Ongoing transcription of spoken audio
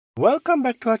Welcome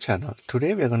back to our channel.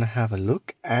 Today we are going to have a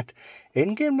look at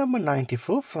Endgame number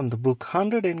 94 from the book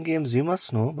 100 Endgames You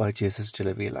Must Know by Jesus de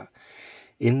la Villa.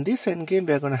 In this endgame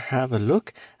we are going to have a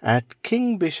look at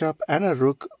king, bishop and a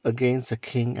rook against a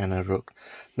king and a rook.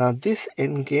 Now this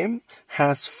endgame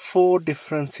has 4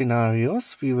 different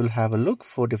scenarios. We will have a look,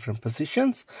 4 different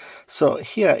positions. So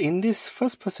here in this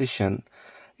first position,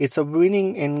 it's a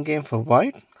winning endgame for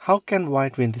white. How can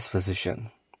white win this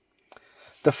position?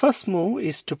 The first move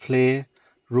is to play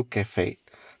rook f8.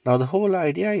 Now the whole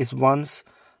idea is once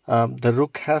black's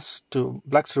rook has to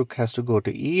go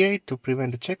to e8 to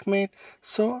prevent a checkmate.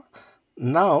 So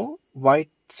now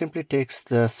white simply takes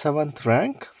the 7th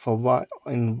rank for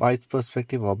in white's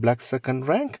perspective, or black's 2nd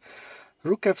rank.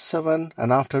 Rook f7,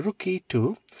 and after rook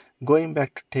e2, going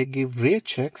back to give rear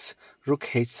checks, rook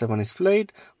h7 is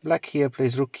played. Black here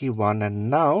plays rook e1, and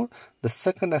now the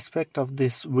second aspect of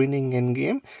this winning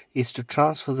endgame is to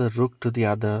transfer the rook to the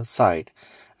other side.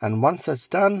 And once that's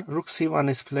done, rook c1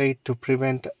 is played to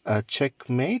prevent a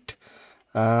checkmate.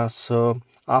 So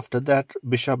after that,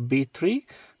 bishop b3.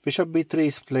 Bishop b3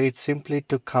 is played simply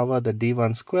to cover the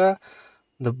d1 square.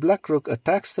 The black rook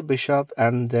attacks the bishop,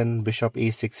 and then bishop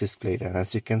e6 is played. And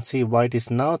as you can see, white is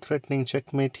now threatening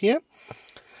checkmate here.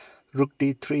 Rook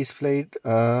d3 is played,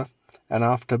 and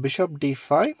after bishop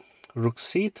d5, rook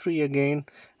c3 again,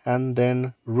 and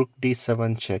then rook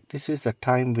d7 check. This is a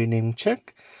time-winning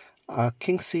check.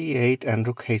 King c8 and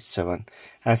rook h7.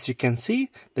 As you can see,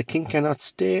 the king cannot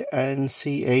stay in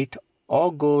c8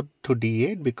 or go to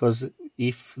d8, because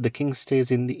if the king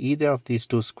stays in either of these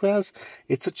 2 squares,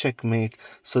 it's a checkmate.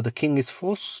 So the king is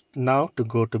forced now to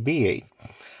go to b8.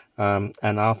 And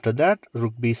after that,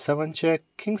 rook b7 check,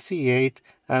 king c8,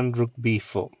 and rook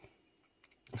b4.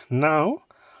 Now,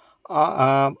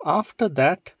 after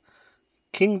that,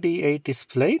 king d8 is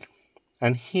played.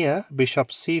 And here, bishop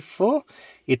c4,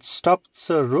 it stops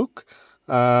a rook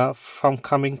from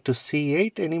coming to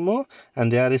c8 anymore.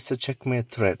 And there is a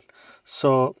checkmate threat.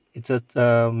 So it's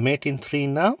a mate in 3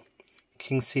 now.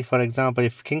 King c, for example,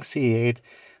 if king c8,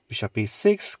 bishop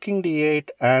e6, king d8,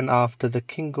 and after the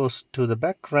king goes to the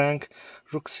back rank,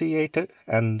 rook c8,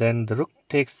 and then the rook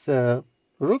takes the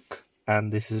rook,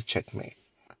 and this is a checkmate.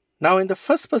 Now in the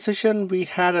first position, we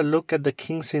had a look at the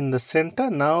kings in the center.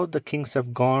 Now the kings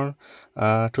have gone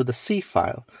to the c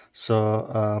file.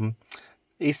 So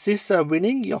is this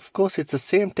winning? Of course, it's the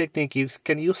same technique. You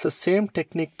can use the same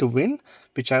technique to win,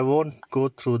 which I won't go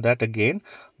through that again.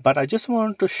 But I just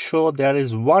want to show there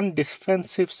is one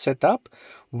defensive setup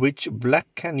which black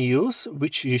can use,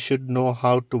 which you should know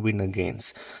how to win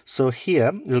against. So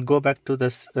here, we'll go back to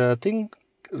this thing.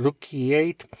 Rook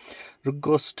e8, rook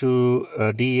goes to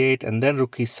d8, and then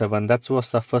rook e7. That was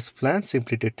the first plan,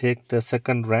 simply to take the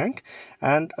 2nd rank.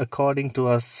 And according to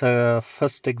our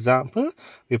first example,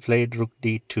 we played rook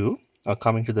d2,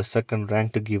 coming to the 2nd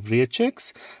rank to give rear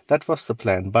checks. That was the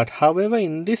plan. But however,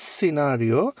 in this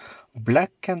scenario,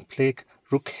 black can play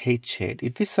rook h8.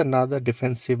 It is another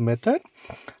defensive method.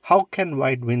 How can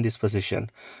white win this position?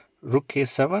 Rook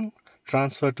a7,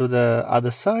 transfer to the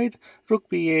other side, rook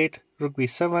b8, rook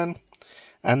b7,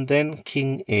 and then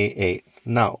king a8.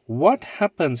 Now, what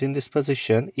happens in this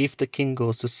position if the king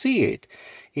goes to c8?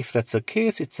 If that's the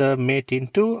case, it's a mate in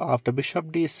 2. After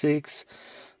bishop d6,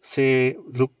 say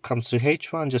rook comes to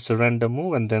h1, just a random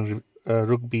move, and then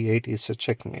rook b8 is a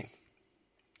checkmate.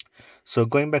 So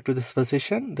going back to this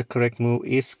position, the correct move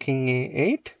is king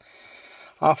a8.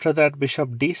 After that, bishop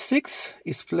d6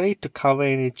 is played to cover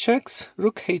any checks.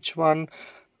 Rook h1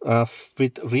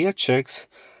 with rear checks.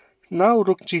 Now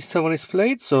rook g7 is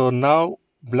played. So now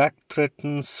black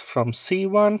threatens from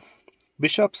c1,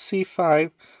 bishop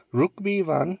c5, rook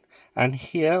b1, and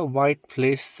here white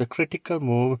plays the critical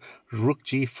move rook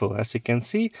g4. As you can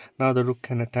see, now the rook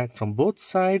can attack from both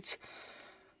sides.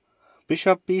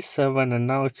 Bishop b7, and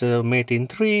now it's a mate in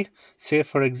 3. Say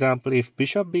for example, if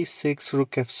bishop b6,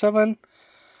 rook f7,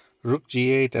 rook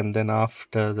g8, and then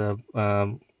after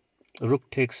the rook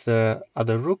takes the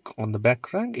other rook on the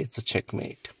back rank, it's a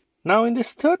checkmate. Now in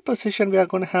this third position, we are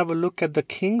going to have a look at the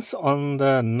kings on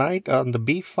the knight on the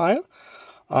b file.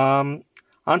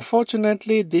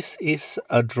 Unfortunately, this is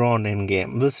a drawn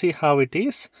endgame. We'll see how it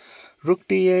is. Rook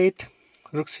d8,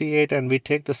 rook c8, and we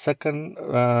take the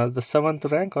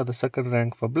 7th rank, or the 2nd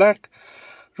rank for black.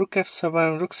 Rook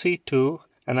f7, rook c2,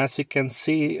 and as you can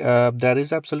see, there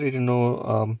is absolutely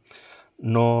no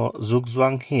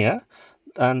zugzwang here.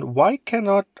 And why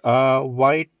cannot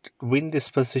white win this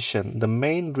position? The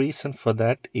main reason for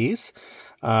that is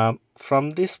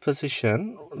from this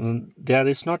position, there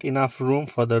is not enough room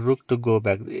for the rook to go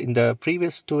back. In the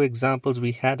previous 2 examples,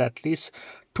 we had at least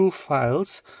 2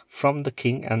 files from the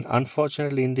king, and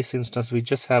unfortunately in this instance we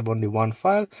just have only 1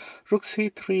 file. Rook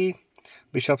c3,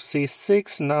 bishop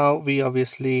c6. Now we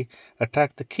obviously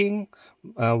attack the king.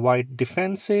 White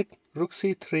defends it. Rook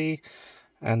c3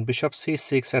 and bishop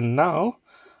c6, and now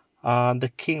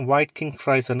the white king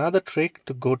tries another trick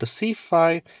to go to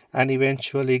c5 and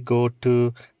eventually go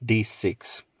to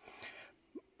d6.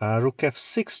 Rook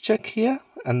f6 check here,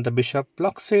 and the bishop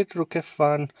blocks it. Rook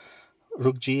f1,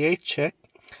 rook g8 check.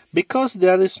 Because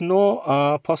there is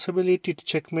no possibility to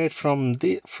checkmate from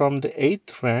the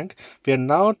 8th rank, we are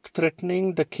now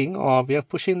threatening the king, or we are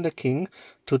pushing the king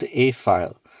to the a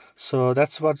file. So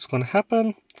that's what's going to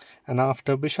happen. And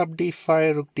after bishop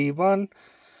d5, rook d1,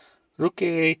 rook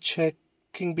a8 check,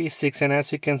 king b6, and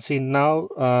as you can see now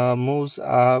moves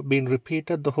are being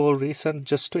repeated. The whole reason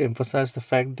just to emphasize the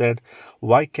fact that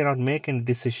white cannot make any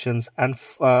decisions and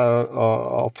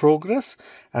or progress.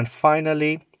 And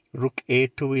finally rook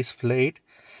a2 is played.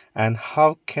 And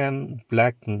how can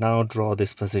black now draw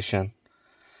this position?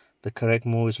 The correct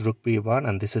move is rook b1,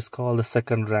 and this is called the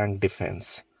second rank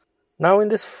defense. Now in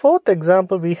this fourth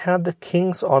example we have the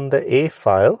kings on the a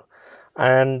file,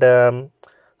 and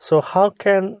so how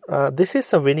can this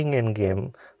is a winning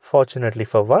endgame fortunately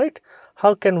for white.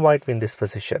 How can white win this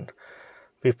position?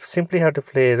 We simply have to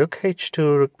play rook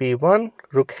h2, rook b1,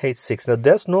 rook h6. Now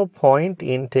there's no point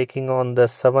in taking on the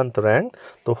 7th rank.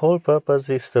 The whole purpose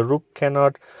is the rook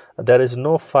cannot, there is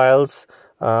no files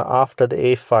after the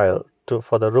a file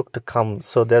for the rook to come.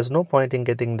 So there's no point in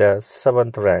getting the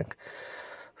 7th rank.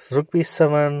 Rook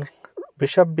b7,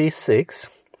 bishop b6,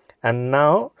 and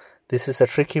now this is a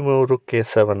tricky move, rook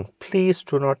a7. Please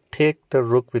do not take the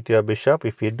rook with your bishop.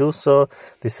 If you do so,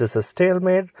 this is a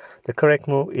stalemate. The correct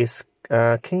move is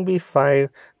king b5,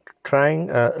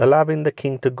 allowing the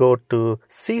king to go to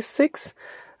c6.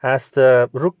 As the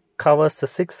rook covers the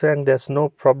 6th rank, there's no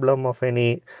problem of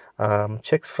any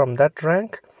checks from that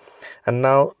rank. And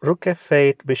now rook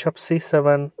f8, bishop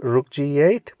c7, rook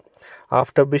g8.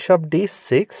 After bishop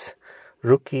d6,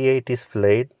 rook e8 is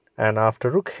played. And after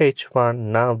rook h1,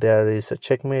 now there is a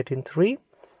checkmate in 3.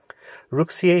 Rook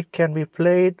c8 can be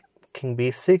played, king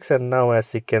b6, and now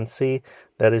as you can see,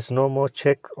 there is no more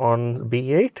check on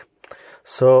b8.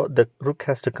 So the rook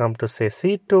has to come to say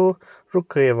c2,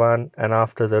 rook a1, and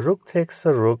after the rook takes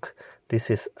the rook,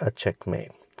 this is a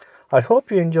checkmate. I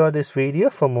hope you enjoyed this video.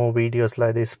 For more videos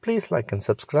like this, please like and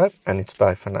subscribe, and it's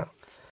bye for now.